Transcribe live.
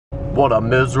What a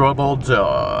miserable day.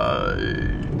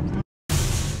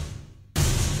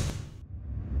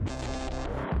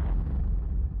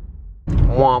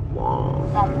 Womp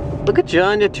womp. Look at you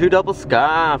on your 2 double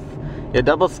scarf. Your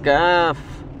double scarf.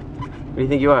 What do you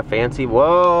think you are, fancy?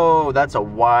 Whoa, that's a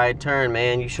wide turn,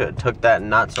 man. You should have took that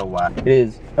not so wide. It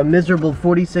is a miserable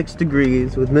 46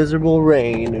 degrees with miserable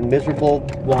rain and miserable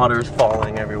waters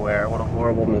falling everywhere. What a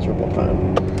horrible, miserable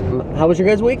time. How was your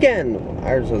guys' weekend?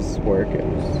 Ours was work. It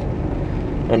was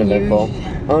uneventful.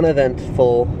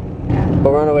 Uneventful.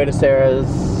 But we're on our way to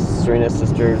Serena's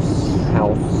sister's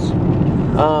house.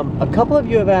 A couple of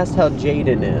you have asked how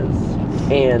Jaden is,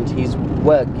 and he's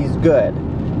good,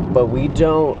 but we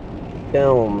don't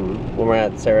film when we're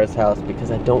at Sarah's house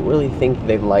because I don't really think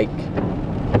they like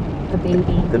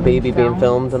the baby being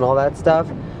filmed and all that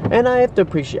stuff. And I have to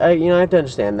appreciate, I have to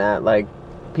understand that, like,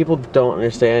 people don't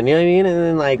understand, you know what I mean? And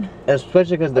then, like,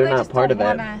 especially because they're not part of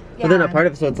it. But they're not part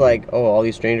of it, so it's like, oh, all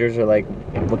these strangers are, like,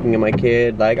 looking at my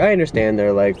kid. Like, I understand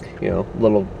they're, like, you know, a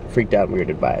little freaked out and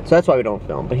weirded by it. So that's why we don't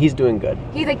film, but he's doing good.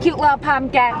 He's a cute little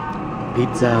pumpkin.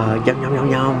 Pizza, yum, yum, yum,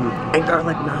 yum, and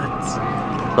garlic nuts.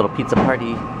 Little pizza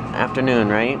party afternoon,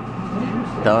 right?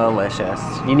 Delicious.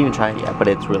 You didn't even try it yet, but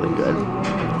it's really good.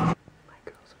 My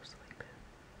girls are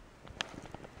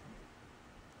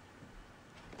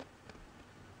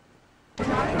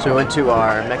sleeping. So we went to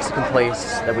our Mexican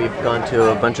place that we've gone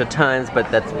to a bunch of times, but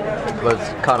that was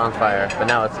caught on fire. But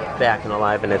now it's back and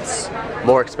alive, and it's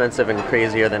more expensive and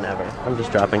crazier than ever. I'm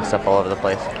just dropping stuff all over the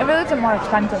place. It really isn't more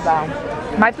expensive though.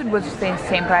 My food was the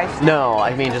same price. No,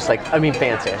 I mean just like,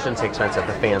 fancy. I shouldn't say expensive,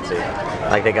 but fancy.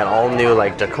 Like they got all new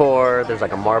like decor. There's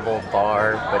like a marble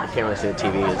bar, but you can't really see the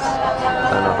TVs.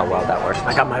 I don't know how well that works.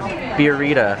 I got my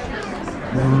beerita.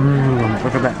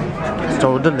 Look at that.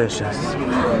 So delicious.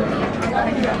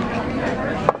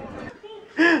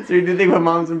 So you do think my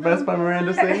mom's impressed by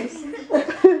Miranda sings?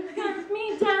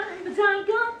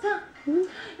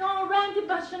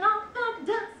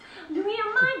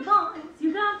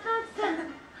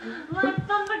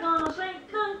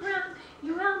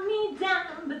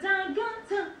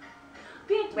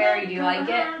 Larry, do you like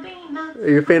it? Are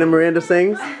you a fan of Miranda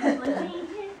sings?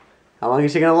 How long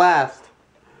is she gonna last?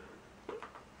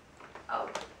 Oh.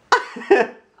 Oh,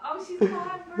 she's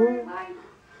gone for her life.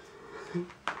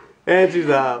 And she's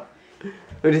up.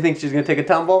 What do you think, she's gonna take a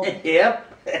tumble? Yep.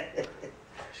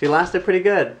 She lasted pretty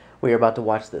good. We are about to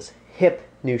watch this hip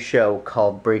new show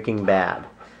called Breaking Bad.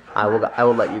 I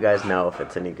will let you guys know if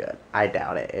it's any good. I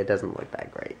doubt it. It doesn't look that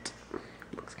great.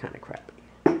 It looks kind of crappy.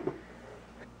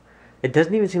 It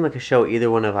doesn't even seem like a show either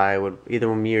one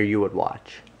me or you would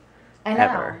watch. I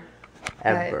know.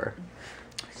 Ever.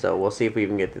 So we'll see if we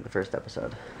even get through the first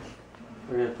episode.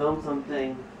 We're gonna film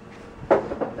something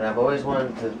that I've always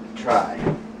wanted to try.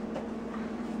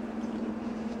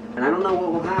 And I don't know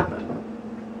what will happen.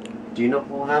 Do you know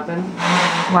what will happen?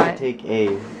 What? I take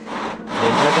a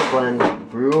fantastic blend,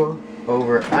 brew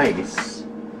over ice,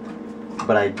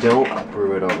 but I don't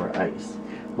brew it over ice.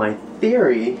 My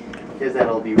theory is that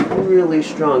it'll be really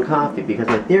strong coffee, because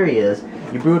my theory is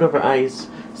you brew it over ice,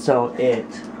 so it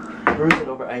brews it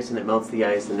over ice and it melts the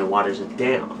ice and it waters it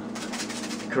down.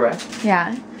 Correct?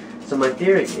 Yeah. So my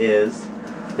theory is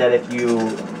that if you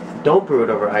don't brew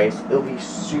it over ice, it'll be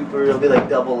like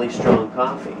doubly strong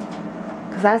coffee.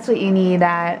 Because that's what you need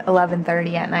at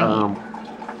 11:30 at night.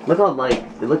 Look how light.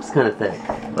 It looks kind of thick.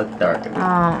 Looks dark.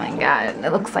 Oh my god,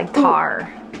 it looks like tar.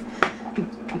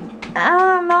 I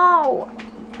don't know.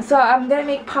 So I'm gonna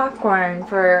make popcorn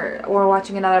we're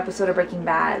watching another episode of Breaking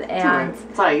Bad, and it's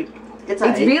tight. It's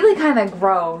really kind of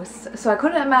gross. So I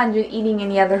couldn't imagine eating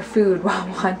any other food while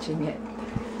watching it.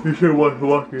 You should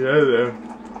walk it out of there.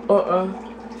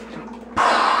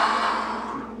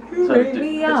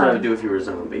 That's what I would do if you were a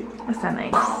zombie. That's not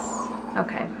nice.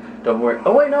 Okay. Don't worry.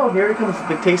 Oh wait, no. Here comes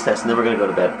the taste test, and then we're gonna go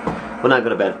to bed. Well, not go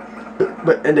to bed,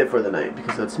 but end it for the night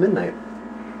because it's midnight.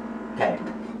 Okay.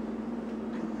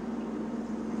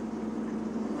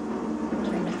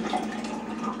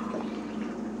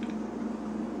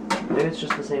 Maybe it's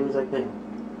just the same exact thing.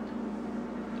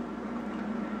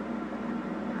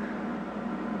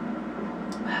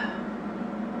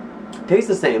 Tastes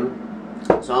the same,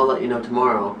 so I'll let you know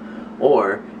tomorrow.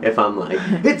 Or if I'm like,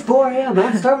 it's 4 AM,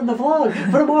 I'm starting the vlog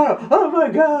for tomorrow. Oh my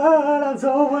god, I'm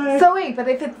so awake. So wait, but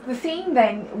if it's the same,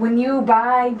 then when you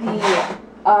buy the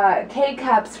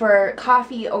K-cups for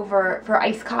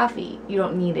iced coffee, you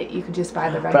don't need it. You could just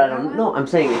buy the regular But I don't know. I'm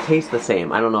saying it tastes the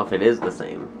same. I don't know if it is the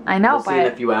same. I know, we'll see in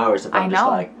a few hours if I'm just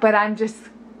like. But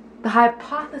the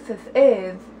hypothesis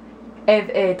is, if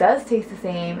it does taste the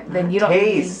same, then you don't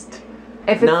taste.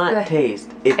 If it's not taste.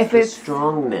 It's the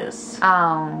strongness.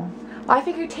 Oh. Well, I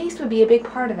figured taste would be a big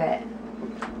part of it.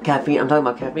 Caffeine. I'm talking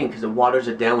about caffeine because it waters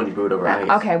it down when you brew it over ice.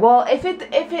 Okay, well,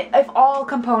 if all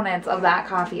components of that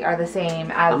coffee are the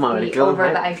same as the over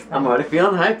the ice thing. I'm already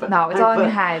feeling hyper. No, it's all in your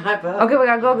head. Okay, we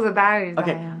gotta go because the battery's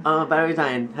dying. Okay, battery's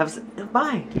dying.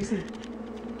 Bye.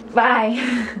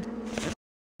 Bye.